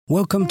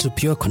Welcome to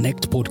Pure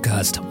Connect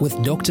podcast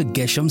with Dr.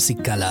 Gershom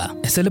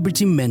Sikala, a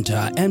celebrity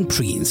mentor and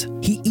prince.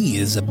 He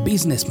is a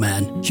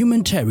businessman,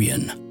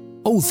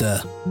 humanitarian,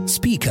 author,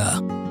 speaker,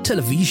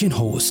 television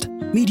host,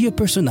 media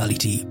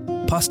personality,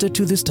 pastor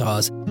to the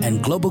stars,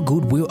 and global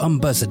goodwill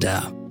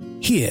ambassador.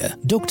 Here,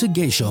 Dr.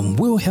 Gershom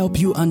will help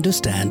you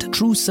understand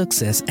true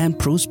success and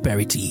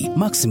prosperity,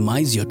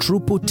 maximize your true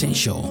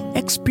potential,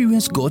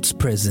 experience God's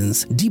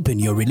presence, deepen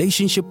your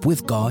relationship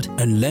with God,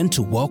 and learn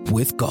to walk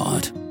with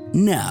God.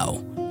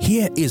 Now,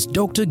 here is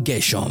Dr.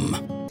 Gershom.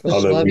 We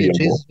love you,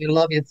 Jesus. We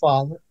love you,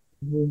 Father.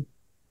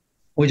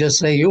 We just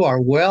say you are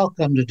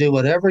welcome to do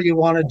whatever you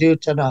want to do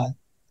tonight.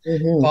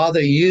 Mm-hmm. Father,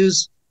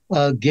 use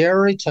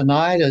Gary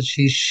tonight as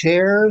she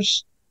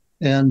shares,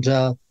 and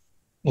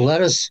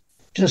let us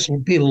just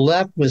be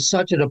left with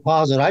such a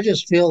deposit. I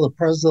just feel the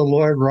presence of the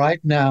Lord right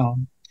now.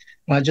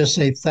 And I just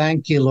say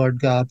thank you, Lord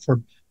God,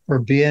 for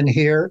being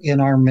here in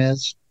our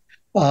midst.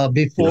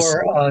 Letting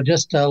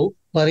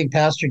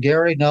Pastor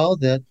Gary know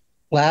that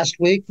last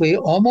week we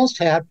almost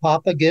had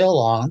Papa Gill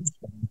on,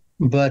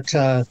 but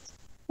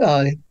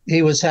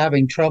he was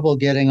having trouble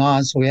getting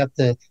on, so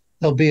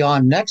he'll be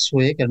on next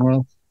week,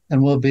 and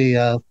we'll be.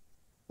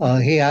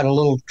 He had a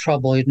little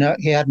trouble.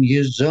 He hadn't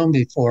used Zoom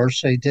before,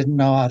 so he didn't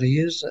know how to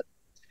use it.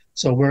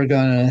 So we're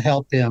going to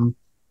help him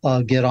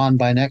get on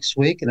by next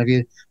week. And if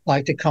you'd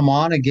like to come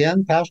on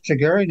again, Pastor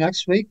Gary,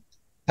 next week,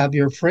 have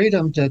your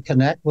freedom to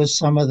connect with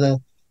some of the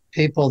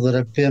people that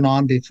have been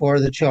on before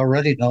that you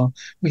already know.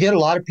 We get a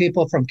lot of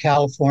people from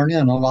California,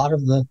 and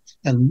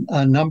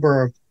a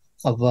number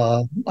of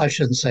I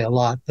shouldn't say a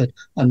lot, but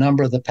a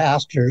number of the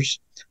pastors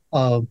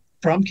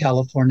from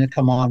California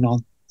come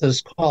on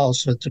this call.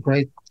 So it's a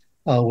great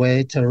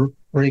way to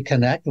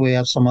reconnect. We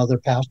have some other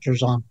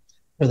pastors on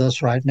with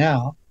us right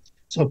now.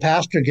 So,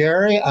 Pastor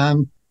Gary,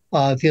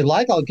 if you'd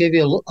like, I'll give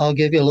you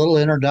a little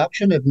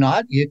introduction. If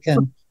not, you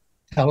can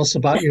tell us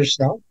about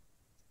yourself.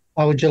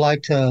 How would you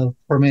like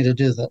for me to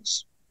do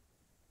this?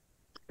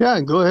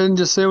 Yeah, go ahead and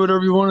just say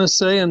whatever you want to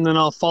say, and then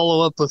I'll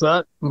follow up with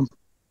that.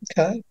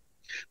 Okay.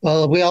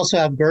 Well, we also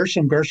have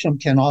Gershom. Gershom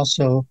can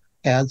also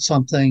add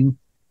something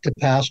to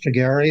Pastor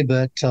Gary,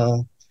 but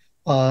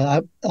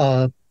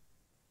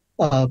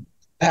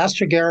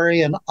Pastor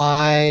Gary and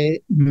I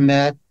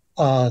met.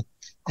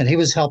 And he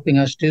was helping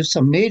us do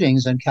some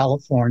meetings in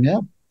California.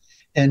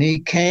 And he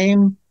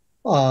came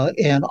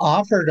and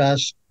offered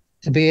us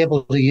to be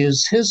able to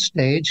use his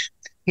stage.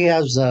 He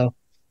has a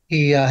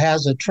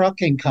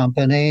trucking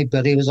company,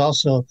 but he was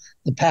also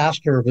the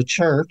pastor of a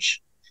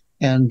church.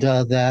 And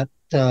that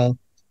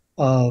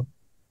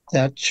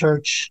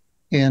church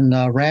in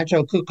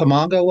Rancho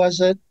Cucamonga, was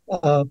it,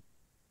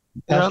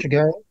 Pastor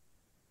Gary?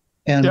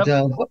 And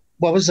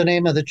what was the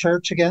name of the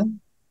church again?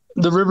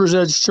 The River's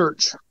Edge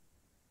Church.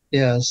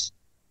 Yes.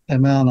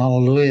 Amen.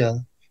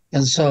 Hallelujah.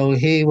 And so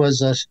he would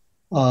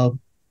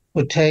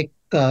take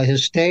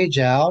his stage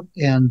out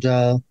and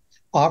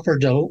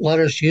offered to let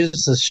us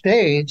use the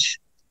stage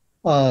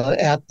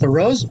at the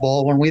Rose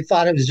Bowl when we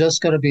thought it was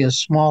just going to be a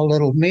small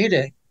little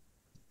meeting.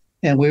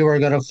 And we were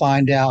going to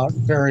find out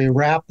very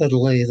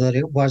rapidly that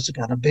it wasn't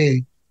going to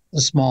be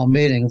a small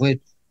meeting. If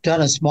we'd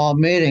done a small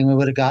meeting, we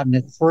would have gotten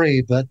it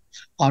free. But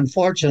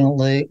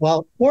fortunately,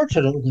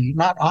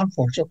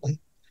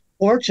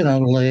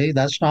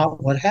 that's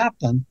not what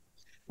happened.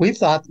 We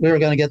thought we were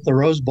going to get the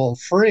Rose Bowl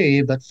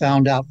free, but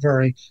found out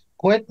very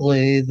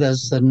quickly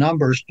as the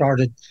numbers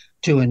started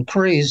to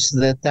increase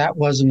that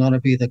wasn't going to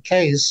be the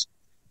case.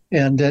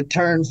 And it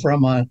turned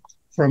from a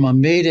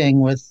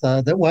meeting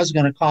that wasn't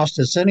going to cost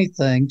us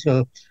anything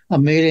to a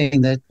meeting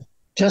that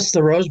just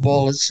the Rose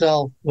Bowl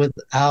itself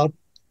without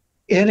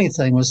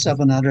anything was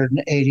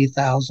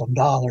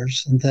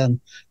 $780,000. And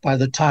then by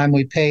the time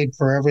we paid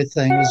for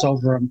everything, it was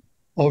over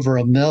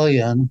 $1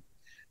 million.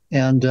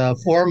 And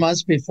 4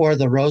 months before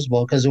the Rose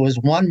Bowl, because it was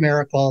one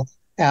miracle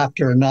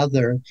after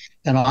another.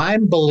 And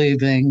I'm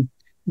believing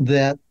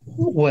that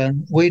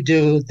when we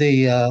do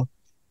the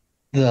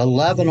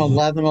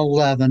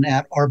 11-11-11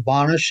 at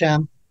Urbana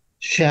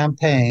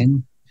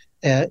Champaign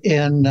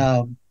in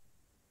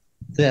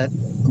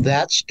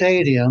that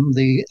stadium,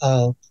 the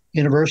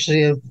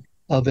University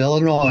of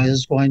Illinois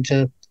is going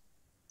to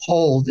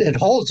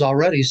holds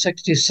already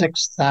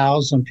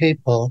 66,000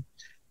 people.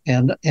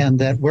 And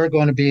that we're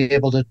going to be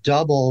able to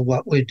double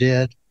what we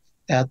did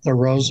at the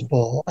Rose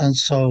Bowl. And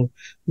so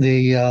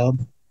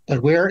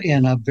but we're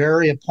in a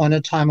very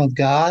appointed time of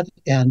God,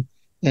 and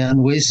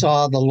we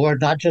saw the Lord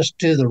not just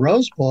do the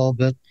Rose Bowl,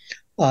 but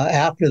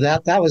after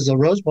that was the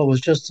Rose Bowl was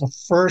just the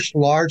first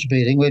large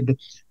meeting. We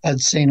had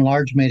seen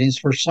large meetings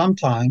for some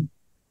time,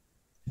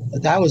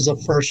 but that was the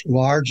first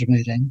large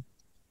meeting.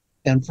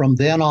 And from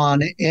then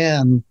on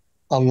in,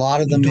 a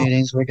lot of the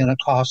meetings were going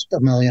to cost $1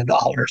 million.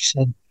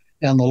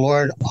 And the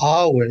Lord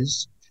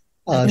always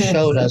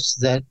showed us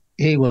that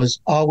he was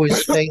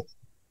always faithful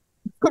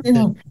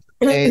to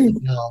pay the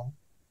bill.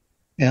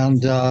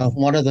 And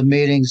one of the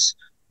meetings,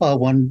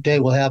 one day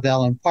we'll have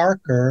Alan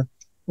Parker,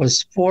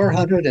 was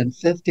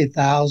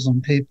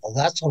 450,000 people.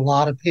 That's a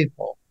lot of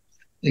people.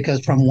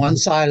 because from one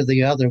side or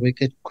the other, we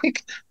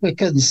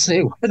couldn't see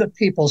where the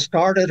people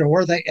started or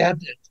where they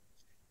ended.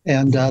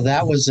 And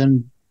that was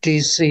in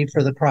D.C.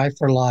 for the Cry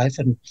for Life,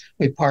 and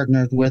we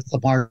partnered with the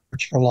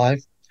March for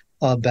Life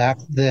back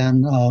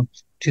then,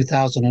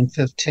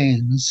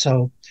 2015.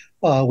 So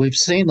we've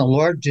seen the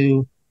Lord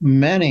do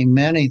many,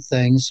 many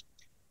things,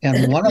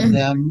 and one of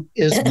them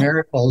is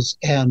miracles.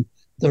 And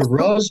the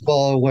Rose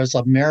Bowl was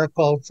a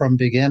miracle from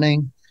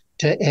beginning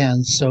to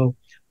end. So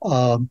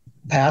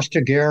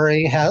Pastor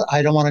Gary,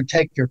 I don't want to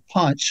take your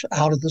punch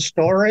out of the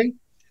story,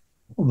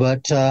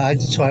 but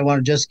so I want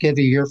to just give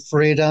you your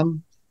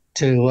freedom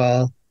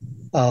to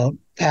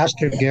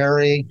Pastor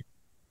Gary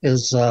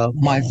is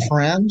my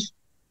friend,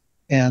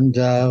 and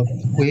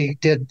we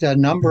did a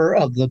number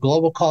of the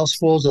Global Call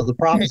Schools of the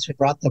Prophets. We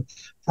brought the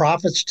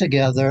prophets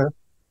together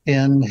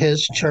in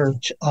his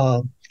church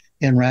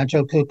in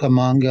Rancho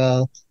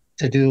Cucamonga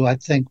to do, I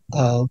think,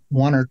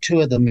 one or two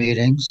of the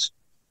meetings,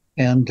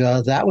 and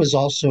that was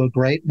also a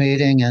great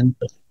meeting. And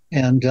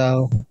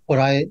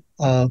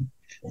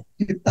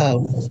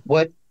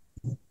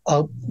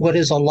what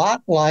is a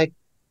lot like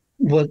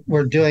what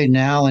we're doing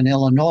now in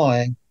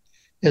Illinois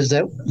is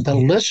that the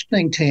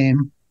listening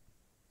team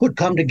would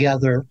come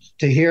together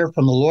to hear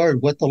from the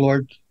Lord what the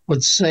Lord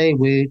would say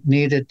we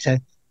needed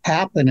to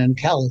happen in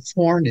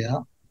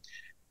California.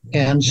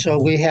 And so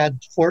we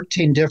had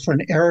 14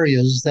 different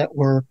areas that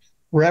were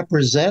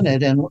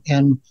represented.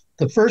 And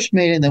the first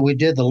meeting that we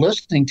did, the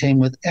listening team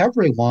with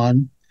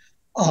everyone,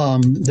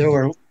 there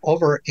were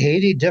over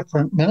 80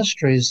 different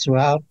ministries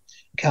throughout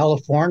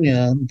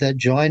California that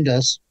joined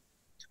us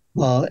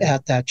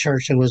at that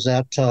church. It was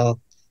at the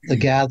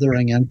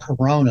gathering in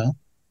Corona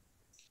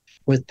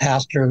with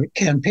Pastor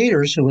Ken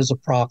Peters, who was a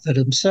prophet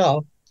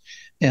himself,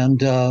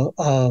 and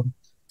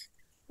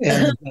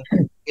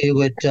he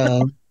would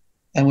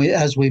and we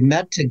as we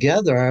met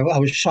together, I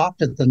was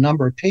shocked at the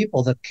number of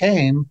people that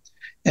came,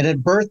 and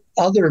it birthed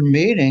other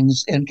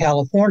meetings in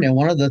California.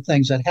 One of the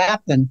things that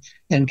happened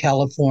in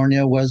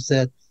California was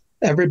that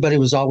everybody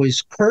was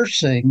always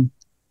cursing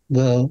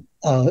the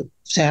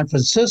San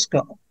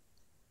Francisco.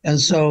 And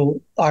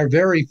so our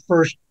very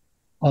first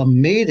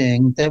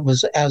meeting that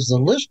was as the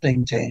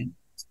listening team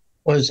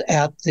was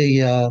at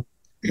the,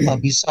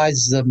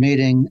 besides the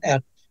meeting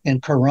in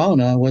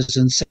Corona, was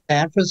in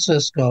San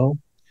Francisco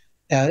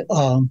at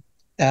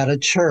a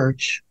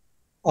church.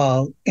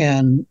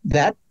 And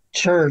that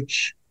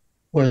church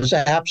was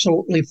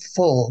absolutely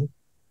full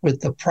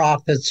with the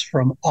prophets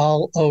from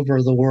all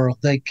over the world.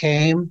 They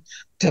came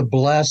to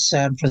bless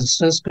San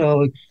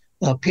Francisco,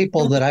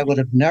 people that I would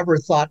have never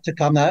thought to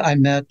come. I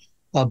met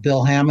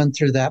Bill Hammond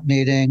through that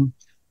meeting.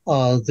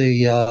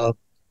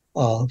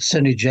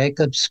 Cindy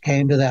Jacobs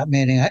came to that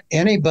meeting.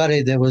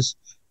 Anybody that was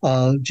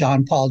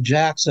John Paul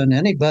Jackson,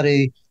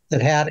 anybody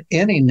that had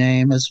any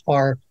name as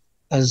far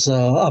as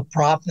a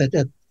prophet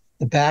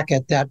back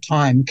at that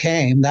time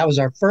came. That was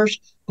our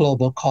first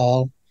global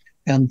call.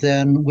 And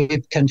then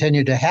we've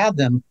continued to have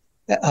them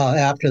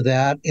after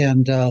that.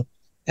 And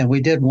we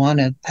did one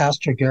at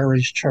Pastor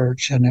Gary's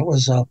church, and it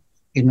was a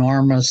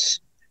enormous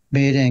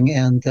meeting.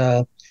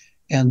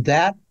 And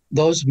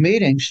those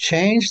meetings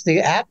changed the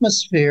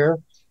atmosphere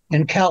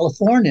in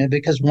California,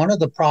 because one of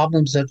the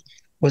problems that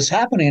was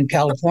happening in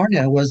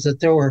California was that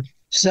there were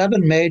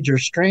 7 major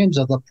streams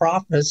of the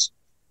prophets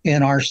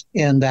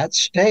in that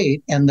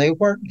state, and they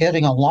weren't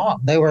getting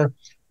along. They were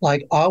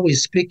like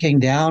always speaking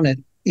down at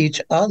each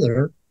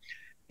other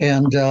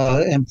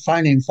and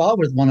finding fault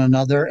with one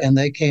another. And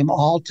they came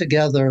all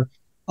together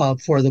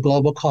for the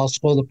Global Call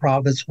School of the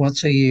Prophets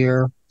once a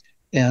year,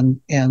 and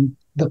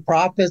the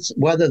prophets,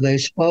 whether they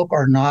spoke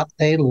or not,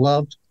 they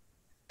loved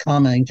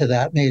coming to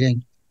that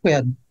meeting. We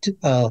had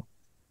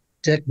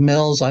Dick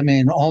Mills. I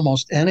mean,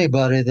 almost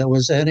anybody that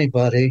was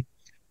anybody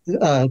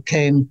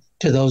came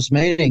to those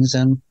meetings,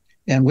 and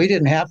we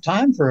didn't have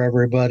time for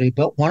everybody.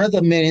 But one of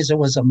the meetings that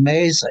was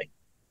amazing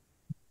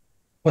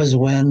was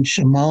when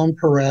Shimon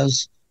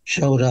Peres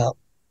showed up,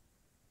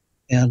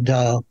 and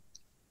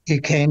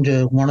he came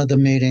to one of the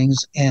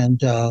meetings, and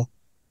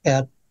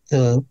that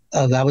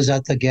was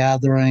at the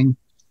gathering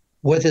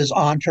with his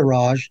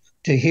entourage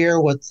to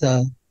hear what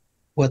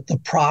the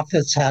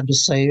prophets had to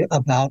say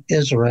about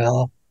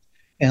Israel.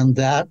 And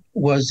that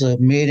was a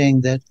meeting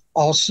that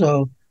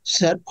also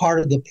set part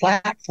of the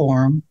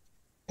platform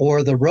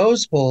for the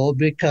Rose Bowl,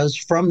 because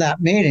from that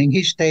meeting,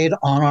 he stayed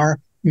on our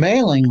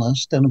mailing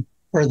list. And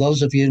for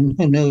those of you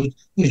who knew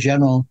who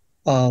General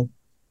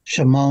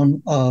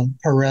Shimon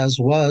Peres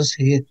was,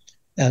 he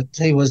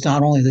was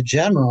not only the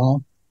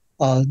general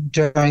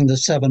during the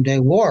 7-Day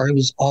War, he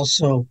was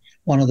also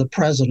one of the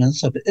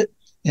presidents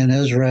in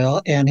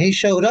Israel. And he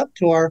showed up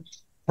to our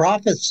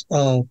prophets,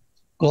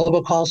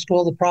 Global Call School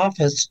of the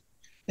Prophets,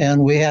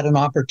 and we had an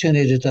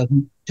opportunity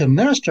to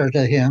minister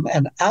to him.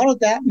 And out of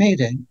that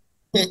meeting,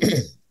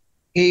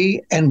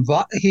 he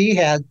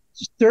had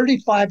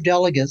 35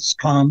 delegates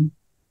come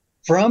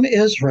from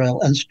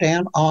Israel and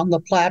stand on the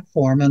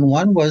platform. And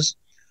one was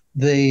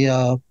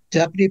the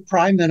Deputy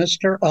Prime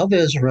Minister of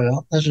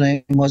Israel. His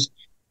name was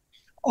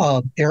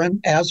Aaron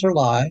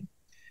Azarlai.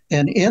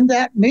 And in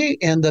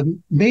the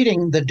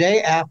meeting the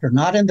day after,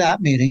 not in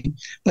that meeting,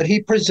 but he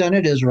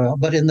presented Israel.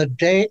 But in the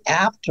day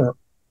after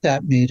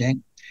that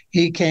meeting,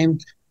 he came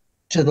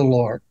to the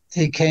Lord.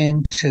 He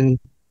came to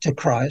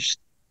Christ.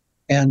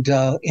 And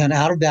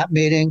out of that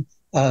meeting,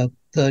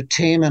 the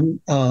team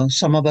and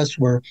some of us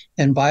were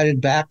invited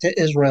back to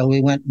Israel.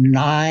 We went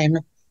 9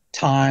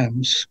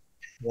 times,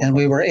 and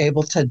we were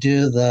able to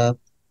do the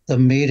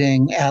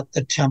meeting at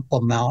the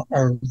Temple Mount,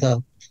 or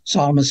the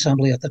Solemn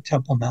Assembly at the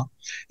Temple Mount.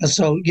 And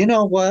so, you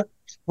know what?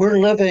 We're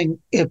living,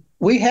 if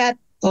we had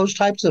those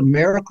types of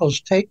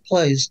miracles take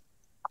place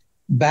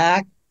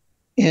back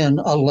in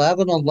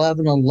 11,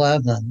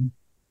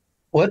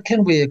 what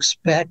can we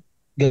expect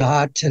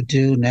God to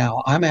do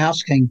now? I'm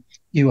asking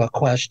you a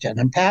question.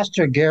 And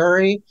Pastor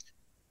Gary,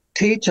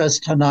 teach us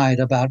tonight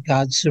about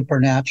God's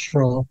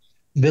supernatural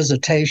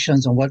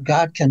visitations and what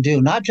God can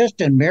do, not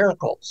just in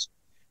miracles,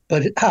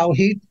 but how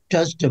he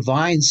does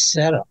divine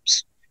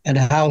setups and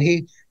how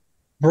he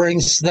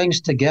brings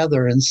things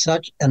together in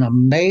such an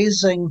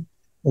amazing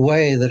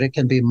way that it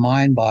can be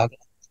mind-boggling.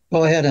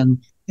 Go ahead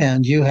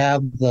and you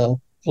have the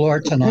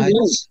floor tonight.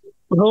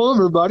 Hello,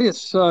 everybody.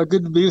 It's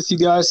good to be with you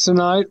guys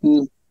tonight.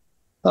 And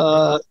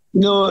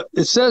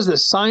it says that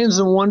signs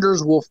and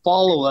wonders will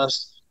follow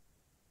us,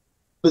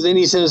 but then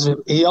he says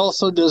he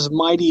also does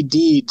mighty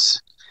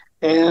deeds.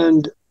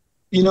 And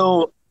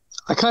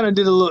I kind of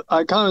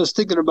was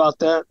thinking about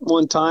that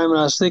one time, and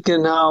I was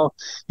thinking how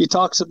he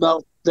talks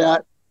about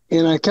that,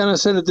 and I kind of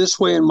said it this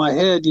way in my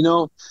head,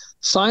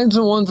 signs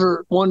and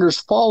wonders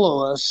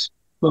follow us,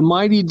 but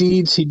mighty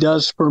deeds he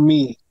does for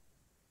me.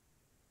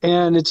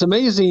 And it's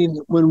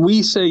amazing when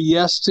we say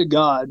yes to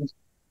God,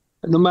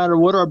 no matter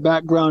what our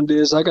background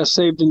is. I got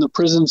saved in the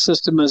prison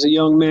system as a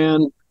young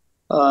man.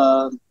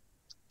 I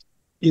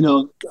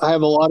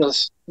have a lot of,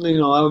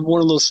 I have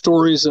one of those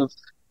stories of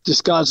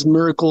just God's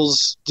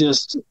miracles,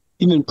 just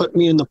even put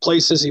me in the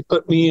places he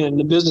put me in,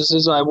 the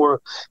businesses I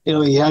were,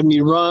 he had me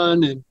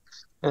run,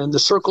 and the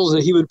circles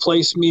that he would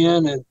place me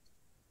in.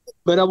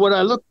 But when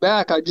I look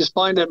back, I just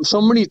find that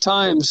so many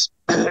times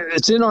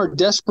it's in our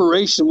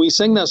desperation. We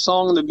sang that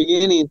song in the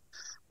beginning,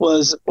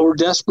 was "We're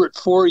desperate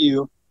for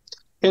you."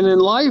 And in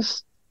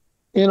life,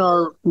 in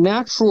our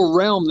natural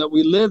realm that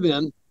we live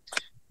in,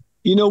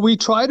 we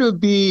try to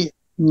be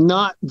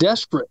not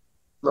desperate,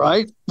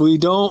 right? We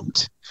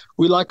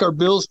like our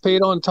bills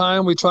paid on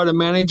time. We try to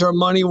manage our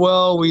money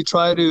well. We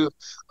try to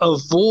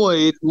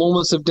avoid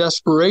moments of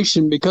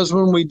desperation, because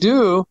when we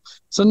do,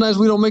 sometimes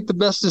we don't make the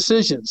best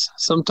decisions.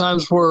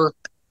 Sometimes we're,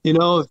 if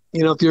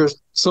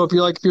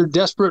you're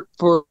desperate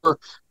for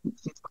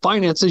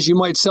finances, you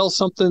might sell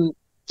something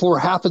for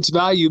half its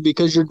value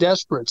because you're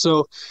desperate.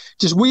 So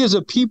just we as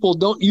a people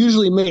don't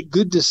usually make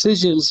good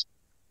decisions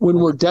when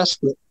we're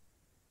desperate.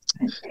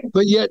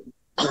 But yet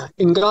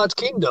in God's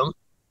kingdom,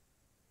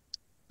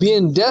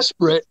 being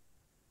desperate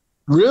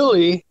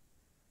really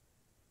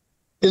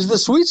is the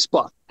sweet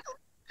spot.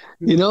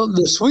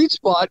 The sweet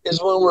spot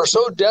is when we're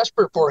so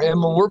desperate for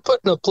him, and we're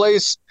put in a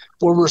place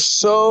where we're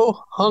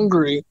so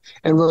hungry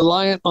and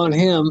reliant on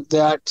him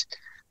that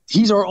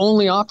he's our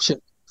only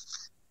option.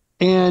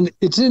 And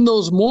it's in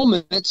those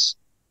moments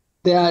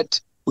that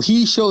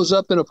he shows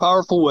up in a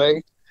powerful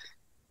way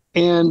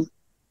and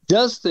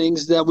does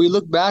things that we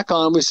look back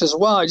on and we says,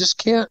 wow, I just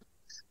can't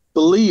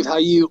believe how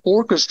you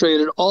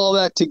orchestrated all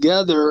that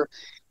together.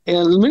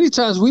 And many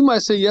times we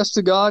might say yes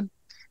to God,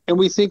 and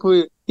we think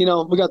we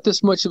got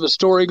this much of a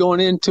story going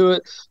into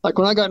it. Like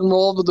when I got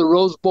involved with the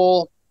Rose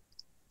Bowl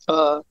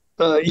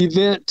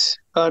event,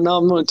 now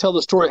I'm going to tell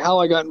the story how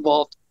I got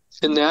involved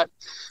in that.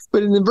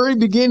 But in the very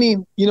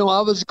beginning,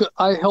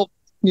 I helped,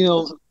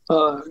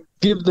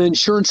 give the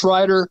insurance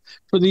rider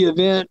for the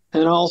event,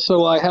 and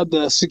also I had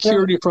the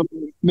security from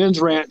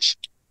Men's Ranch,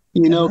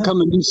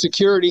 come and do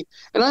security.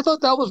 And I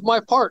thought that was my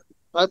part.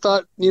 I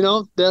thought,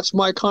 that's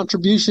my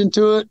contribution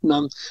to it, and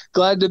I'm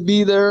glad to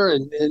be there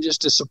and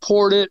just to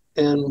support it.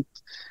 And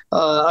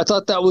I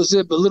thought that was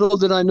it, but little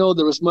did I know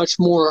there was much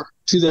more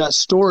to that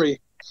story.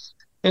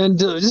 And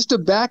just to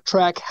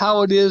backtrack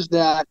how it is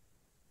that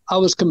I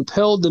was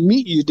compelled to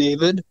meet you,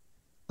 David,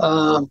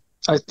 I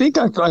think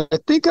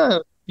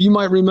you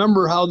might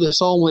remember how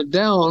this all went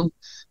down,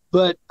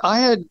 but I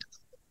had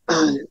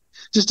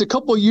just a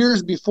couple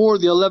years before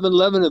the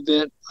 11/11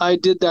 event, I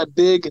did that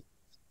big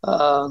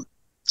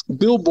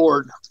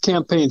billboard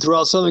campaign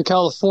throughout Southern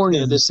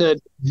California that said,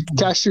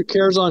 cast your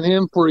cares on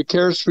him, for he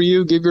cares for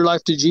you, give your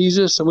life to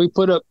Jesus. And we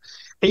put up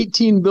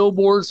 18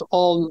 billboards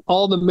on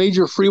all the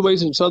major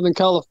freeways in Southern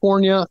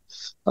California,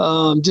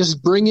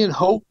 just bringing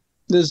hope.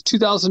 This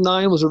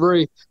 2009 was a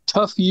very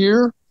tough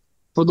year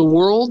for the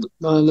world.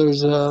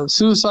 There's a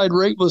suicide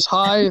rate was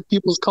high.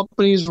 People's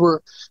companies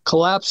were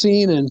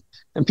collapsing, and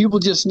people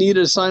just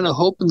needed a sign of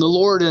hope in the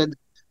Lord. And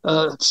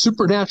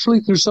supernaturally,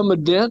 through some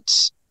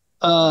events,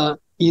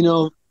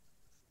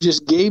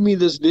 just gave me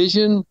this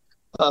vision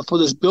for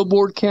this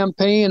billboard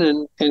campaign,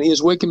 and he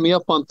is waking me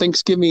up on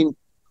Thanksgiving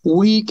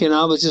week, and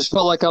I was just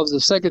felt like I was the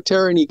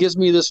secretary, and he gives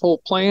me this whole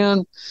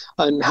plan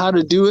on how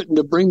to do it and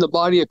to bring the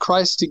body of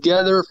Christ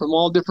together from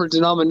all different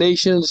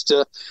denominations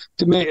to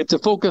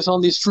focus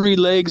on these three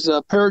legs: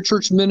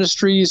 parachurch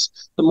ministries,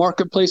 the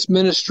marketplace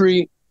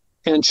ministry,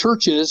 and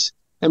churches,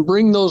 and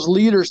bring those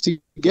leaders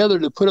together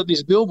to put up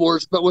these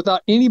billboards, but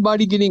without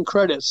anybody getting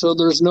credit. So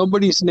there's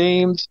nobody's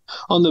names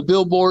on the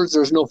billboards.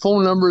 There's no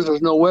phone numbers.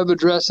 There's no web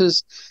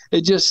addresses.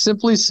 It just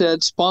simply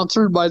said,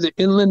 sponsored by the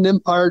Inland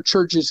Empire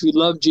churches who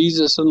love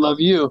Jesus and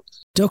love you.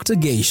 Dr.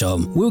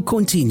 Gesham will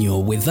continue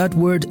with that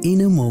word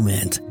in a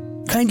moment.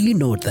 Kindly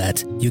note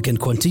that you can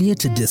continue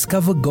to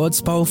discover God's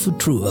powerful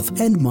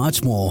truth and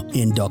much more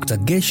in Dr.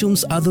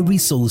 Gesham's other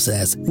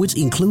resources, which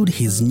include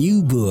his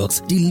new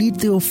books, Delete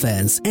the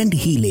Offense and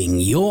Healing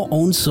Your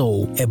Own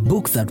Soul, a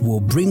book that will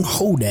bring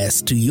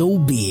wholeness to your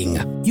being.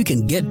 You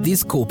can get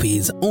these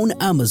copies on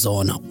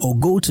Amazon or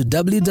go to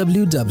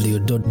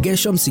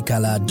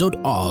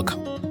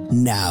www.geshamsikala.org.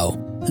 Now,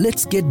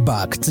 let's get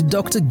back to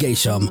Dr.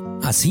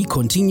 Gesham as he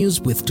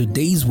continues with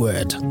today's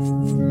word.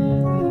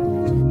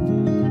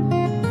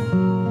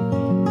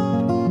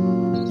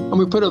 And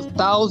we put up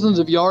thousands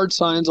of yard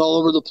signs all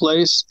over the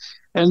place.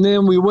 And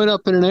then we went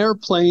up in an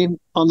airplane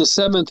on the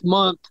 7th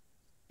month,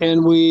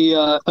 and we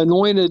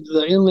anointed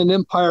the Inland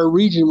Empire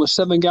region with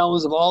 7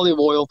 gallons of olive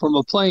oil from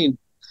a plane.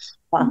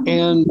 Wow.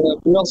 And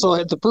we also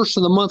had the first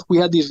of the month, we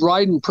had these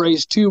ride and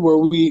praise too, where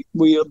we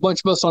a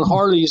bunch of us on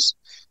Harleys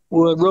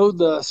rode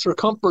the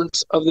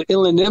circumference of the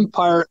Inland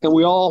Empire, and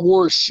we all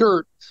wore a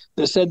shirt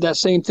that said that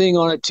same thing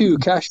on it too: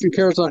 cast your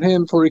cares on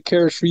him, for he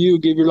cares for you.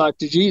 Give your life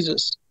to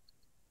Jesus.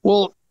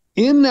 Well,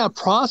 in that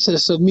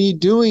process of me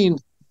doing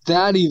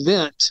that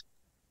event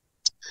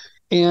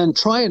and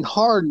trying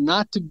hard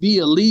not to be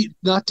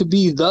not to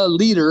be the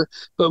leader,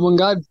 but when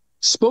God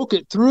spoke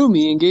it through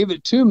me and gave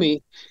it to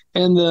me,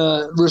 and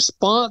the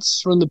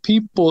response from the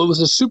people, it was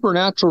a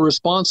supernatural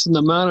response in the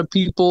amount of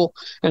people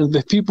and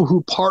the people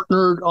who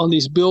partnered on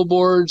these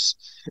billboards.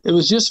 It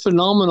was just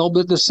phenomenal. But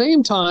at the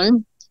same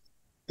time,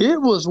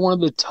 it was one of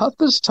the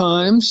toughest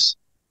times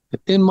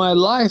in my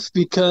life,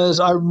 because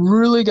I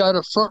really got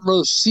a front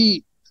row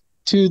seat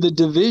to the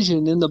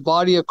division in the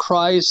body of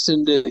Christ,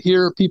 and to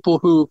hear people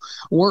who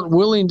weren't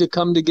willing to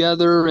come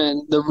together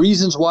and the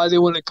reasons why they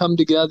wouldn't come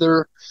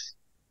together.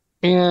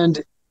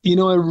 And, you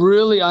know, I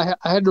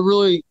had to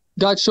really,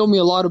 God showed me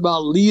a lot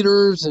about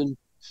leaders and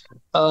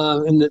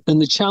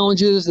the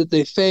challenges that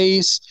they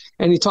face.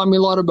 And he taught me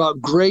a lot about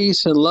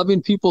grace and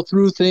loving people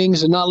through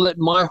things and not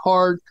letting my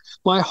heart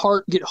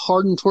get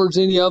hardened towards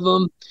any of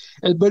them.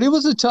 But it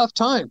was a tough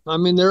time. I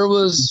mean, there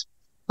was,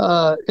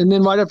 and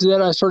then right after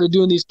that, I started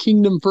doing these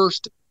Kingdom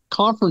First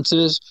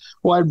conferences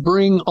where I'd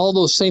bring all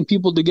those same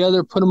people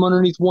together, put them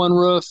underneath one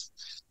roof,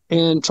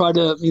 and try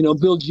to,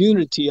 build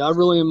unity. I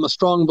really am a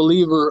strong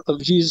believer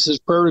of Jesus'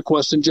 prayer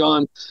request in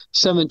John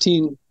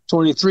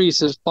 17:23.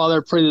 Says, Father,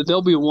 I pray that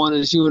they'll be one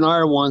as you and I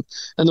are one,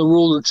 and the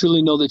world will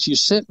truly know that you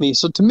sent me.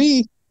 So to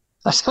me,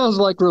 that sounds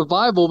like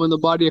revival when the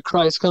body of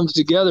Christ comes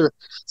together.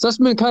 So that's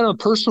been kind of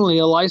personally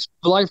a life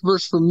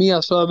verse for me.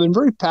 So I've been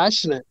very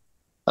passionate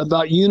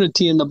about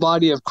unity in the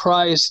body of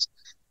Christ.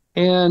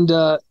 And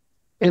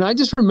I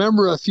just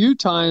remember a few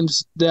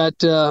times that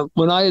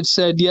when I had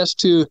said yes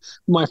to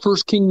my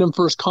first Kingdom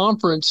First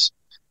conference,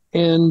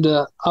 and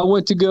I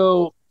went to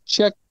go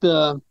check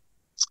the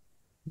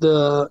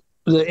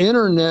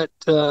internet,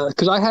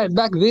 because I had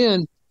back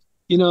then,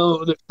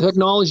 the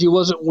technology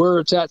wasn't where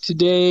it's at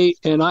today,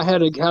 and I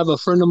had to have a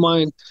friend of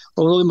mine,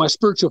 or really my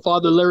spiritual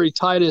father, Larry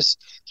Titus.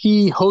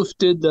 He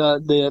hosted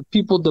the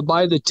people to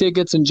buy the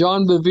tickets, and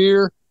John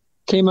Bevere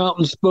came out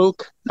and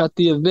spoke at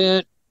the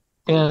event,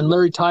 and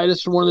Larry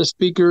Titus was one of the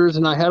speakers,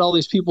 and I had all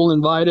these people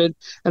invited.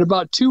 And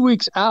about 2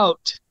 weeks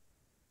out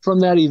from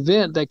that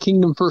event, that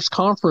Kingdom First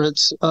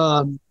conference,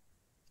 and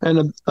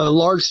a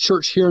large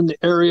church here in the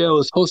area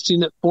was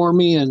hosting it for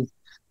me, and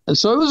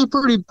so it was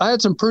I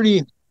had some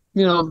pretty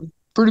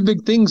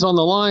big things on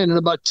the line. And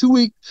about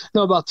 3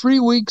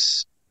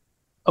 weeks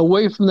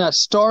away from that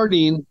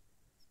starting,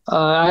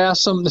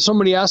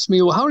 somebody asked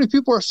me, well, how many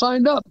people are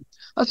signed up?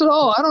 I said,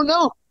 I don't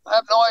know. I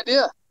have no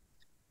idea.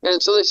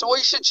 And so they said, well,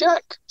 you should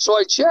check. So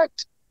I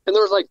checked, and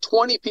there was like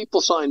 20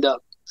 people signed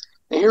up.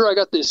 And here I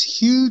got this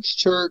huge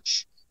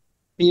church,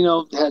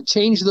 had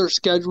changed their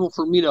schedule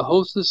for me to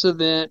host this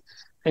event.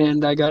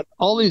 And I got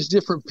all these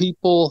different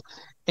people.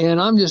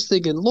 And I'm just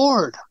thinking,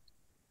 Lord,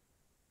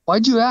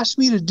 why'd you ask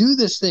me to do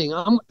this thing?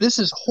 This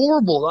is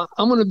horrible.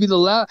 I'm going to be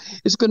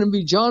it's going to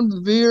be John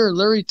Bevere and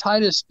Larry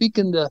Titus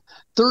speaking to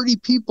 30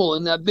 people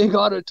in that big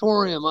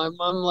auditorium. I'm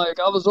like,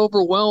 I was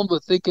overwhelmed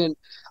with thinking,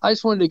 I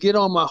just wanted to get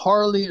on my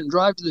Harley and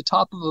drive to the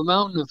top of a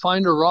mountain and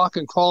find a rock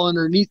and crawl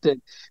underneath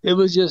it. It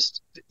was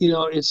just,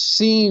 it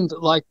seemed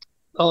like,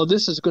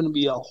 this is going to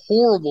be a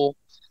horrible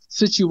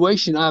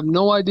situation. I have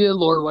no idea,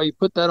 Lord, why you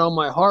put that on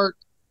my heart.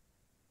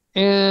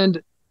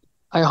 And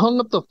I hung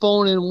up the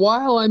phone, and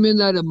while I'm in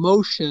that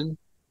emotion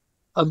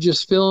of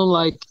just feeling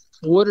like,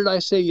 what did I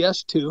say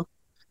yes to?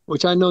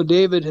 Which I know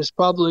David has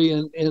probably,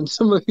 and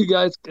some of you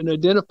guys can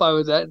identify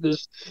with that.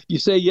 You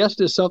say yes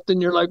to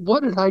something, you're like,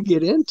 what did I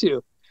get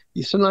into?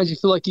 sometimes you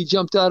feel like you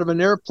jumped out of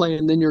an airplane,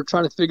 and then you're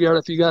trying to figure out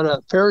if you got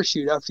a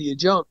parachute after you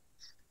jump.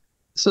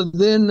 So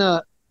then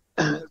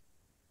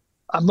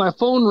my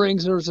phone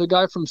rings, and there's a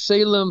guy from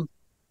Salem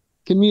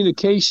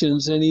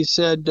Communications, and he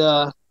said,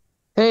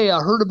 hey, I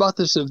heard about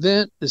this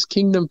event, this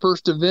Kingdom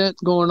First event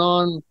going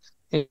on,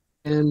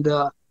 and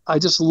I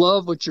just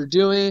love what you're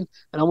doing,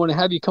 and I want to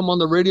have you come on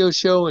the radio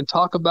show and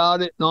talk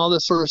about it and all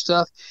this sort of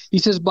stuff. He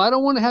says, but I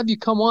don't want to have you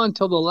come on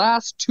until the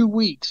last 2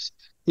 weeks.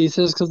 He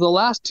says, because the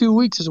last 2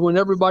 weeks is when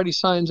everybody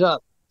signs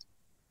up.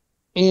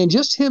 And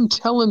just him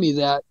telling me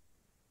that,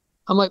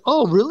 I'm like,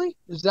 oh, really?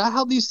 Is that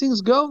how these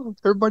things go?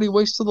 Everybody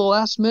waits till the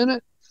last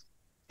minute?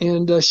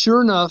 And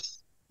sure enough,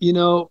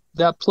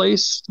 that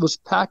place was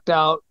packed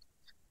out.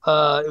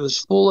 It was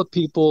full of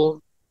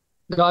people.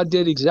 God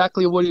did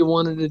exactly what he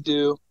wanted to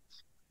do.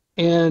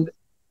 And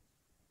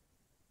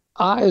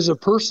I, as a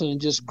person,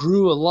 just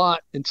grew a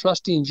lot in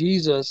trusting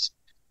Jesus,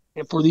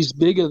 and for these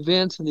big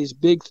events and these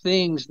big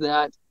things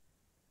that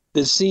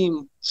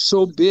seem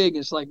so big.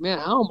 It's like, man,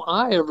 how am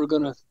I ever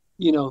going to,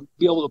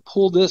 be able to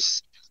pull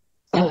this,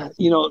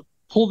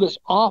 pull this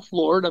off,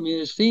 Lord? I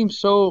mean, it seems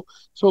so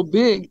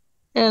big.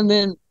 And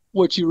then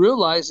what you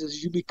realize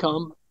is you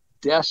become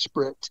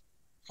desperate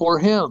for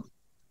him.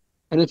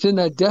 And it's in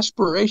that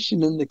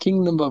desperation in the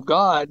kingdom of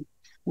God,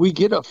 we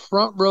get a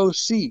front row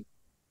seat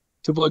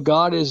to what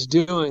God is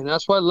doing.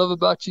 That's what I love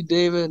about you,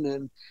 David,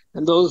 and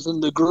those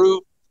in the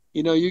group.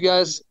 You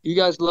guys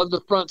love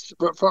the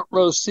front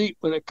row seat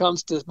when it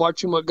comes to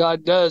watching what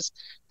God does,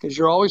 because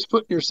you're always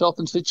putting yourself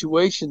in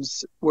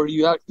situations where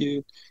you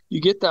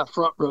get that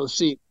front row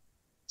seat.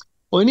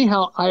 Well,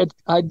 anyhow,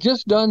 I'd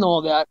just done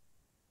all that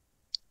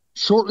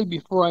shortly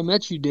before I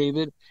met you,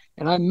 David.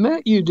 And I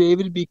met you,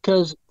 David,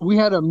 because we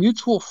had a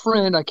mutual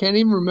friend. I can't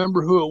even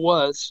remember who it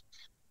was.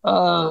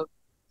 And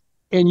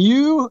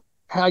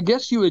I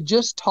guess you had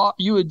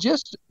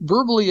just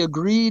verbally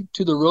agreed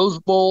to the Rose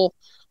Bowl,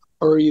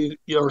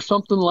 or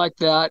something like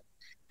that.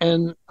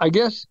 And I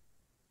guess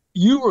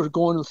you were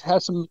going to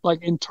have some,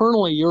 like,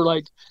 internally, you're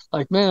like,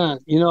 man,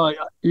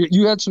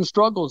 you had some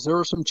struggles. There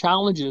were some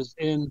challenges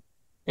in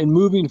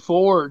moving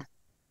forward.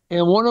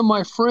 And one of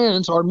my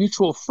friends, our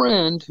mutual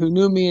friend who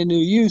knew me and knew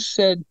you,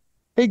 said,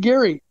 hey,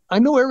 Gary, I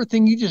know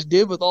everything you just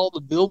did with all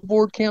the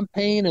billboard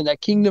campaign and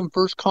that Kingdom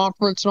First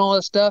conference and all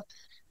that stuff.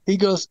 He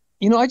goes,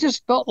 I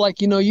just felt like,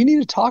 you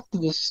need to talk to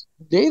this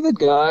David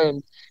guy,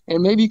 and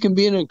maybe you can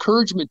be an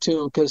encouragement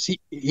to him, because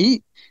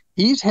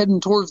he's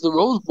heading towards the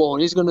Rose Bowl,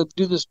 and he's going to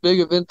do this big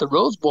event, the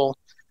Rose Bowl.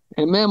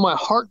 And man, my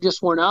heart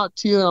just went out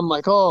to you, and I'm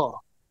like, oh,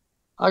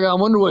 I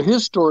wonder what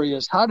his story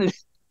is. How did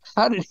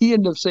he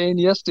end up saying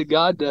yes to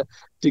God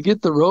to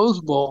get the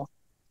Rose Bowl?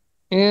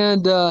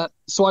 And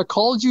so I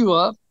called you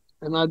up,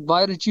 and I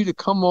invited you to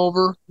come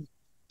over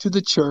to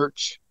the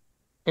church,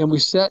 and we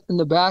sat in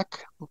the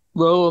back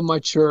row of my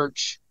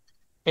church,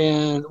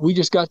 and we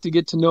just got to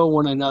get to know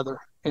one another.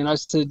 And I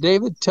said,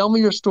 David, tell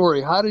me your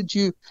story. How'd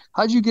you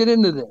get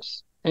into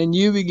this? And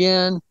you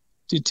began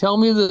to tell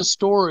me the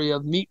story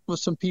of meeting with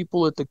some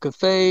people at the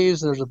cafes.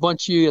 There's a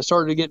bunch of you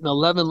started getting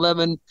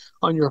 1111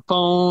 on your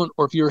phone,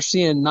 or if you're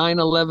seeing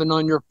 911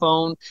 on your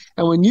phone.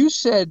 And when you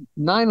said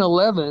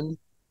 911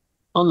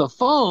 on the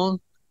phone,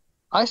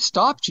 I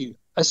stopped you.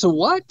 I said,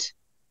 what?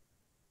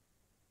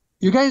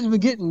 You guys have been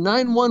getting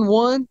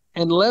 911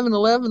 and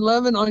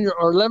 1111 on your,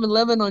 or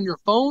 1111 on your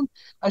phone?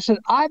 I said,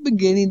 I've been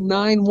getting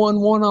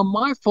 911 on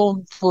my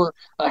phone for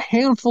a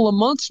handful of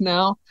months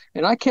now,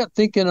 and I kept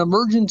thinking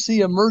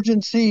emergency.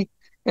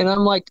 And I'm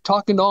like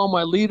talking to all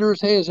my leaders,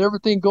 hey, is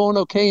everything going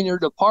okay in your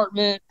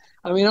department?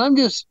 I mean, I'm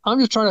just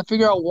trying to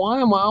figure out,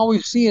 why am I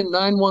always seeing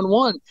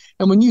 911?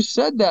 And when you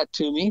said that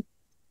to me,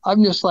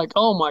 I'm just like,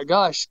 oh my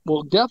gosh,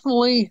 well,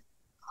 definitely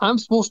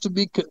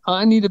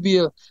I need to be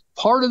a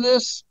part of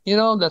this,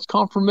 that's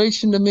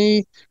confirmation to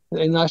me.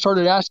 And I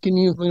started asking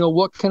you,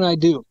 what can I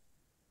do?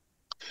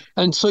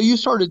 And so you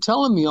started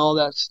telling me all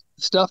that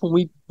stuff, and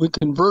we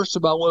conversed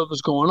about what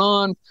was going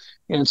on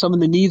and some of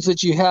the needs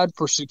that you had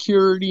for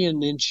security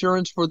and the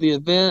insurance for the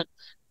event.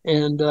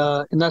 And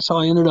that's how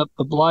I ended up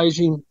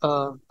obliging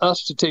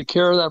us to take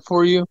care of that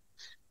for you.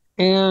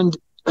 And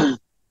I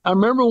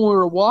remember when we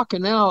were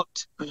walking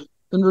out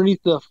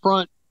underneath the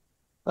front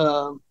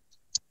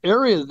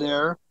area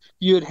there,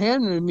 you had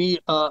handed me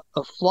a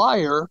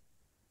flyer,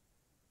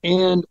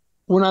 and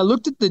when I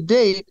looked at the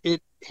date,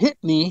 it hit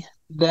me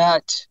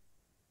that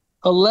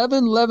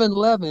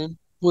 11/11/11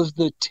 was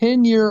the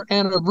 10-year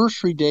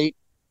anniversary date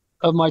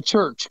of my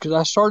church, because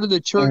I started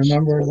the church I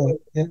remember that,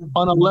 yeah.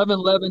 on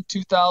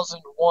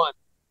 11/11/2001.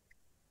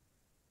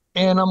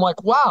 And I'm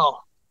like,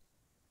 wow,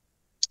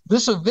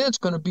 this event's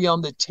going to be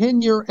on the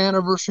 10-year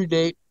anniversary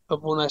date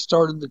of when I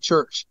started the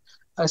church.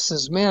 I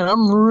says, man,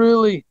 I'm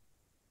really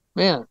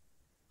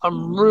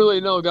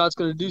know God's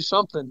going to do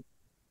something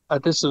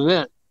at this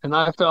event. And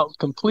I felt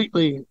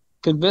completely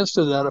convinced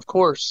of that, of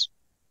course.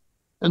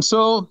 And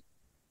so,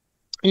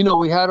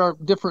 we had our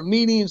different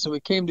meetings, and we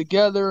came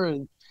together,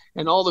 and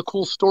all the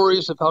cool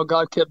stories of how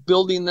God kept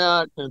building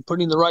that and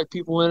putting the right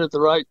people in at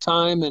the right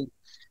time.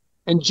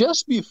 And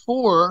just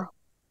before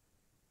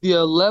the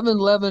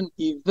 11/11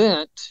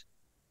 event,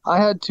 I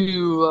had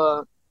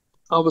to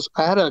I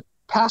had a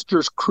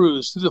pastor's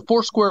cruise through the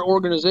Foursquare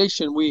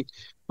organization. We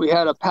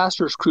had a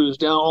pastor's cruise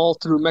down all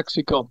through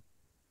Mexico,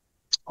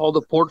 all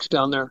the ports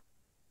down there.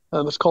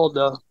 It was called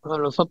I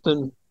don't know,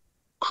 something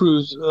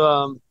cruise,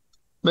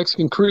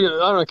 Mexican cruise. I don't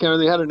know, I can't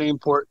remember. They had a name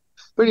for it,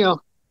 but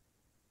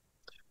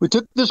we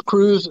took this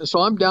cruise. So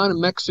I'm down in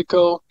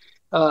Mexico,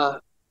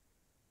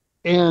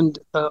 and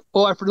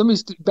let me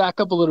back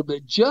up a little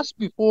bit. Just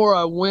before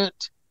I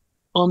went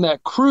on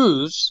that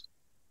cruise,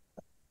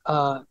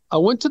 I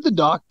went to the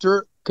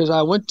doctor because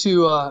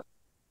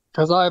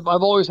I've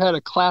always had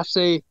a Class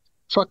A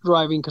truck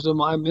driving because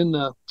I'm in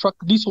the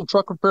diesel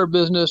truck repair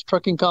business,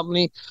 trucking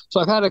company. So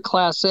I've had a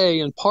Class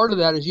A, and part of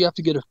that is you have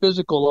to get a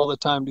physical all the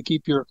time to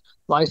keep your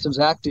license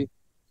active.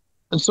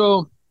 And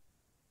so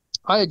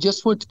I had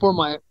just went for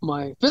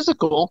my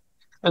physical,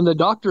 and the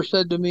doctor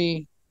said to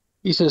me,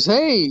 he says,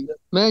 "Hey,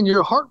 man,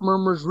 your heart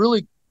murmur's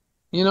really,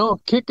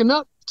 kicking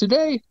up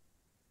today."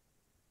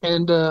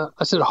 And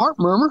I said, "Heart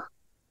murmur?"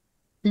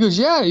 He goes,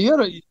 "Yeah,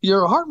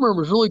 your heart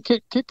murmur's really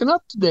kicking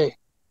up today."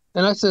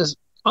 And I says,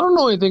 "I don't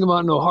know anything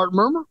about no heart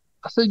murmur."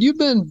 I said, "You've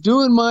been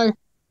doing my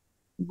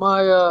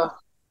little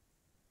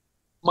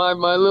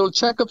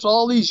checkups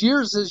all these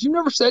years." Says, "You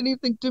never said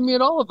anything to me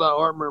at all about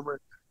heart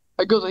murmur."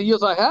 He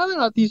goes, "I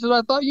haven't." He says,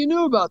 "I thought you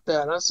knew about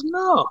that." And I said,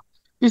 "No."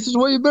 He says,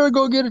 "Well, you better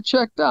go get it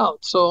checked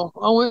out." So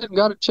I went and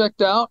got it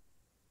checked out,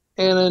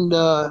 and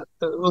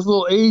it was a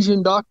little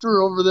Asian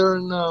doctor over there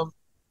in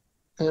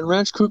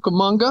Ranch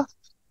Cucamonga,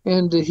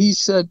 and he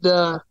said,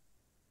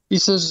 he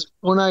says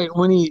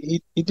when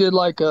he did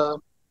like a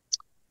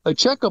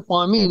checkup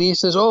on me, and he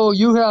says, "Oh,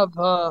 you have,"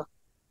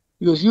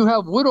 he goes, "You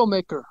have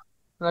widowmaker."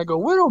 And I go,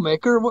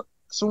 "Widowmaker? What?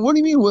 So what do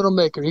you mean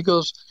widowmaker?" He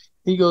goes,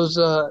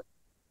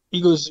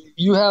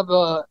 "You have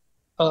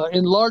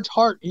enlarged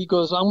heart." He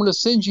goes, "I'm going to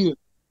send you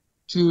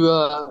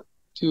to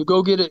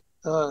go get it."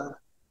 No,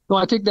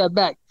 I take that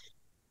back.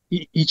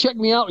 He checked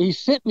me out. He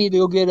sent me to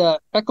go get a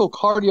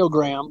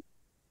echocardiogram,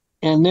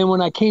 and then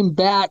when I came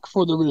back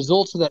for the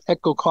results of that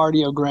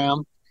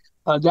echocardiogram,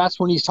 that's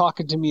when he's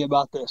talking to me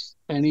about this.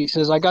 And he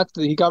says,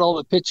 he got all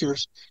the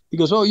pictures. He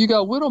goes, "Oh, you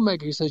got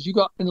widowmaker." He says, "You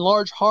got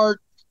enlarged heart."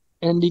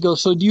 And he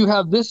goes, "So do you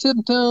have this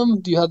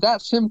symptom? Do you have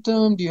that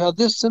symptom? Do you have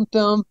this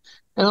symptom?"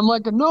 And I'm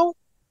like, "No,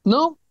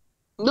 no,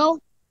 no."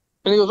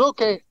 And he goes,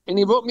 "Okay." And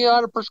he wrote me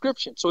out a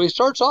prescription. So he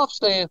starts off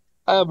saying,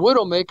 "I have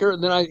widowmaker."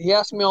 And then he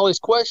asked me all these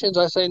questions.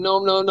 I say, "No,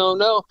 no, no,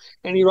 no."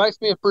 And he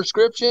writes me a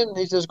prescription.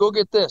 He says, "Go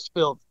get this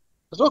filled."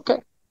 I said,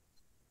 "Okay."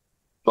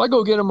 So I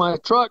go get in my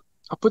truck.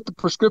 I put the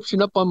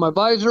prescription up on my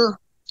visor,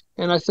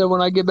 and I said,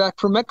 "When I get back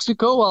from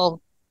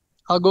Mexico,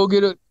 I'll go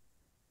get it.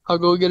 I'll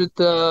go get it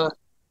the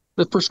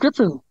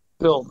prescription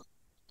filled."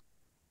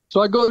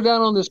 So I go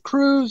down on this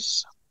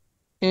cruise,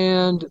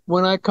 and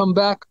when I come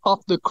back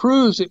off the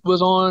cruise, it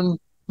was on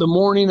the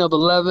morning of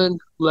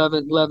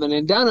 11/11/11.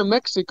 And down in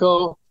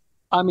Mexico,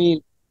 I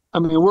mean,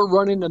 we're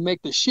running to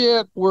make the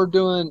ship. We're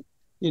doing,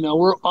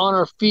 we're on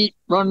our feet,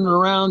 running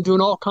around, doing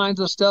all kinds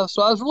of stuff.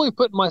 So I was really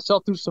putting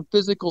myself through some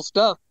physical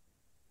stuff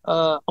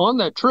on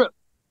that trip.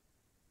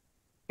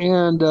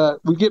 And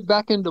we get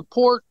back into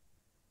port,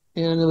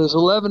 and it was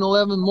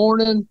 11/11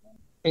 morning,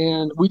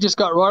 and we just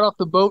got right off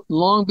the boat in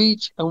Long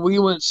Beach, and we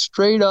went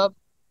straight up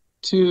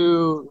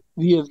to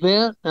the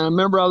event. And I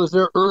remember I was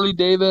there early,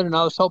 David, and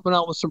I was helping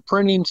out with some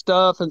printing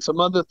stuff and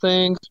some other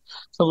things,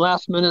 some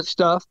last minute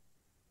stuff.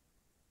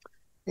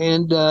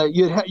 And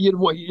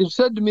you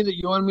said to me that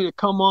you wanted me to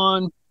come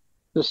on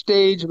the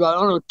stage about,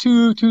 I don't know,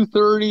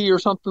 2:30 or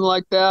something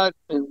like that,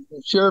 and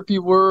share a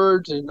few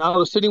words. And I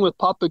was sitting with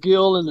Papa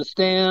Gill in the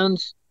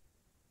stands.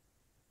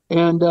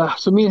 And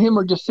so me and him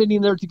are just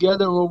sitting there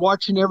together, and we're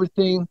watching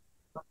everything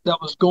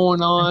that was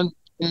going on.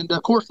 And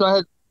of course,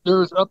 there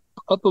was up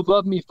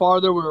above me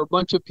farther were a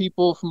bunch of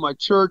people from my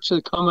church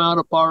that come out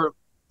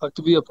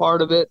to be a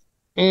part of it.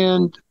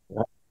 And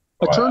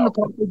I turned to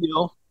Papa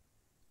Gill,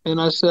 and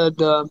I said,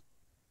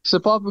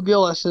 "Papa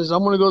Gill," I says,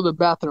 "I'm going to go to the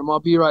bathroom. I'll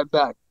be right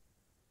back."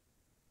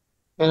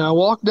 And I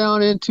walked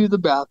down into the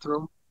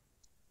bathroom,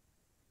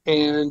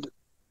 and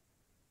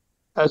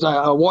as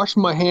I wash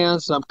my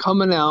hands and I'm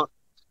coming out,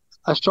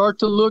 I start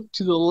to look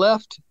to the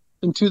left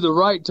and to the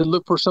right to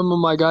look for some of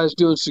my guys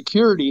doing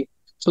security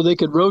so they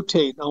could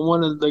rotate on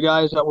one of the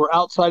guys that were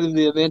outside of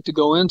the event to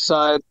go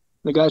inside,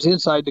 the guys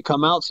inside to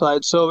come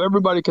outside, so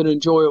everybody could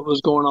enjoy what was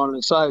going on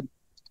inside.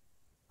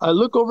 I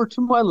look over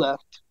to my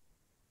left,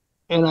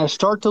 and I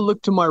start to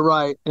look to my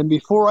right, and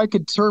before I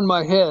could turn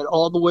my head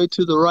all the way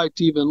to the right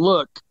to even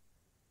look,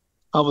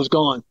 I was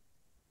gone.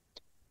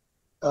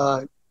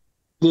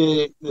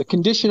 The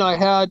condition I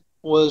had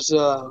was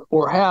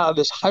or have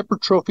is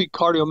hypertrophic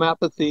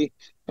cardiomyopathy,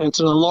 and it's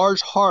an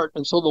enlarged heart,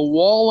 and so the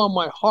wall on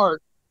my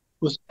heart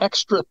was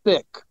extra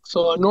thick.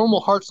 So a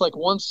normal heart's like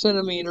 1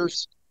 centimeter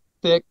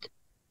thick,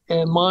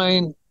 and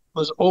mine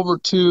was over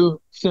 2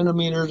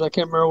 centimeters. I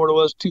can't remember what it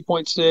was,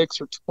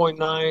 2.6 or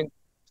 2.9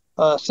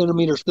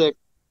 centimeters thick.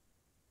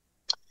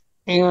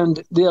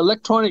 And the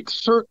electronic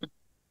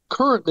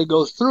current that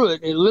goes through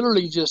it, it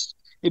literally just,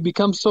 it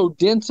becomes so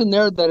dense in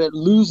there that it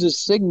loses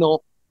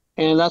signal.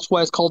 And that's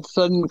why it's called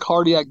sudden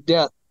cardiac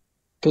death.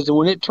 Because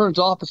when it turns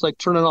off, it's like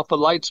turning off a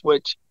light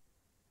switch,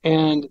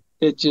 and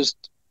it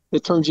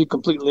turns you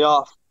completely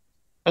off.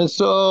 And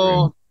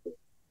so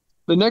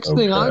the next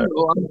thing I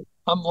know,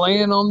 I'm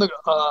laying on the,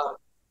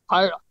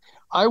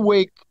 I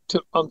wake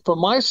to, from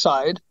my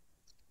side,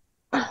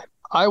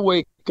 I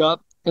wake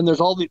up, and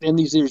there's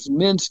these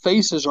men's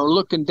faces are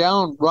looking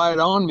down right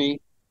on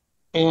me,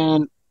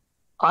 and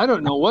I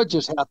don't know what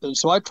just happened.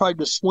 So I tried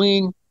to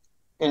swing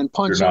and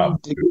punch him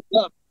to get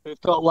up. It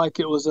felt like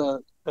it was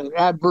an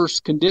adverse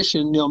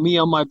condition, me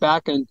on my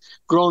back and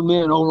grown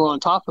men over on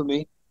top of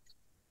me.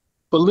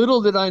 But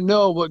little did I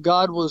know what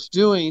God was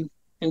doing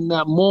in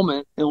that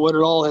moment and what it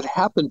all had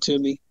happened to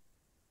me.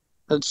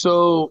 And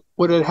so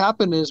what had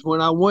happened is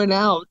when I went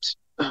out,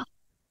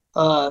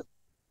 so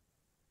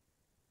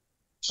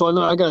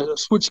I got to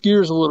switch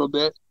gears a little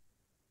bit.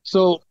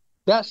 So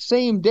that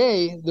same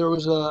day, there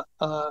was a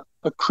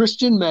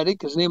Christian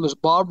medic. His name was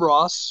Bob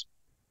Ross.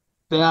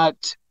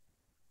 That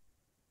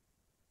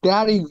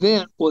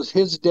event was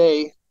his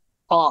day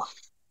off.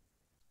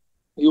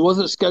 He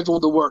wasn't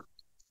scheduled to work.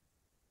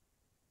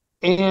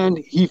 And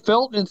he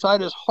felt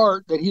inside his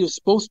heart that he was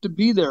supposed to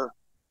be there.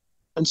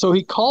 And so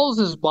he calls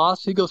his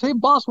boss. He goes, "Hey,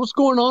 boss, what's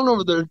going on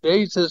over there today?"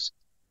 He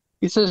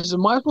says,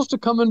 "Am I supposed to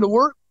come into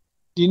work?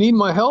 Do you need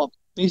my help?"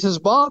 He says,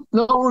 "Bob,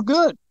 no, we're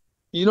good.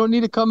 You don't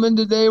need to come in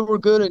today. We're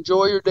good.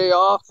 Enjoy your day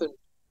off."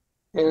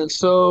 And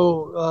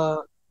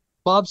so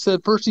Bob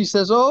said, first he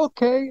says, "Oh,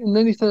 okay." And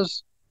then he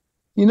says,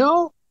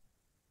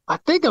 "I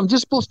think I'm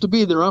just supposed to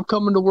be there. I'm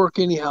coming to work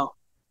anyhow."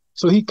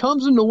 So he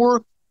comes into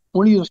work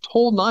when he was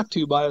told not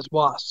to by his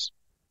boss.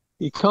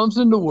 He comes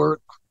into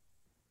work.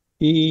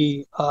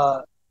 He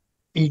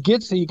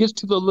gets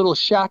to the little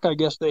shack, I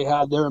guess they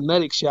had there, a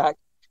medic shack.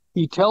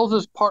 He tells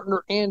his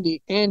partner,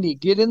 Andy,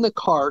 get in the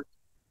cart.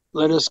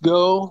 Let us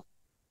go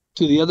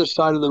to the other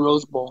side of the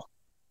Rose Bowl.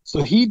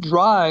 So he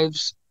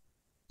drives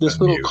this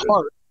little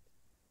cart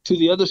to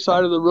the other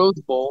side of the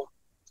Rose Bowl.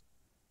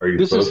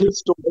 This is his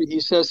story. He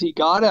says he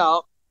got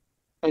out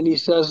and he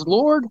says,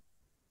 "Lord,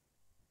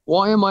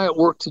 why am I at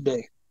work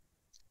today?"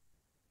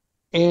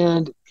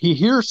 And he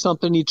hears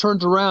something. He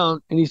turns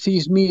around and he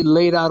sees me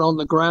laid out on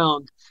the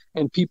ground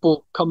and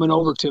people coming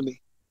over to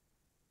me.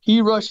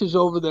 He rushes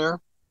over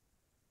there.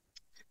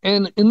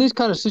 And in these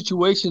kind of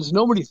situations,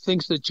 nobody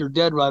thinks that you're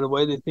dead right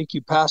away. They think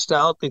you passed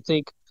out. They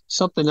think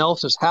something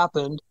else has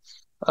happened.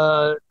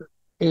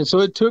 And so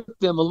it took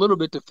them a little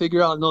bit to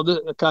figure out, no,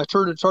 I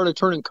started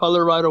turning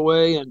color right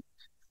away. And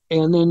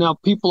then now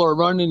people are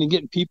running and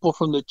getting people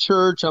from the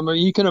church. I mean,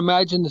 you can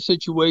imagine the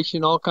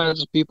situation, all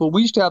kinds of people.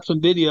 We used to have some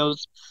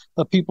videos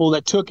of people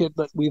that took it,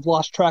 but we've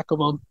lost track of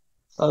them,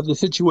 of the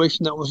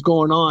situation that was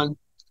going on.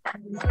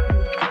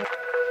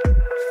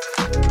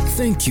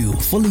 Thank you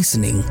for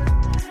listening.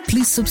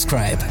 Please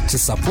subscribe to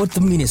support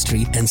the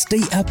ministry and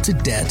stay up to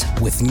date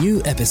with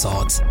new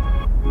episodes.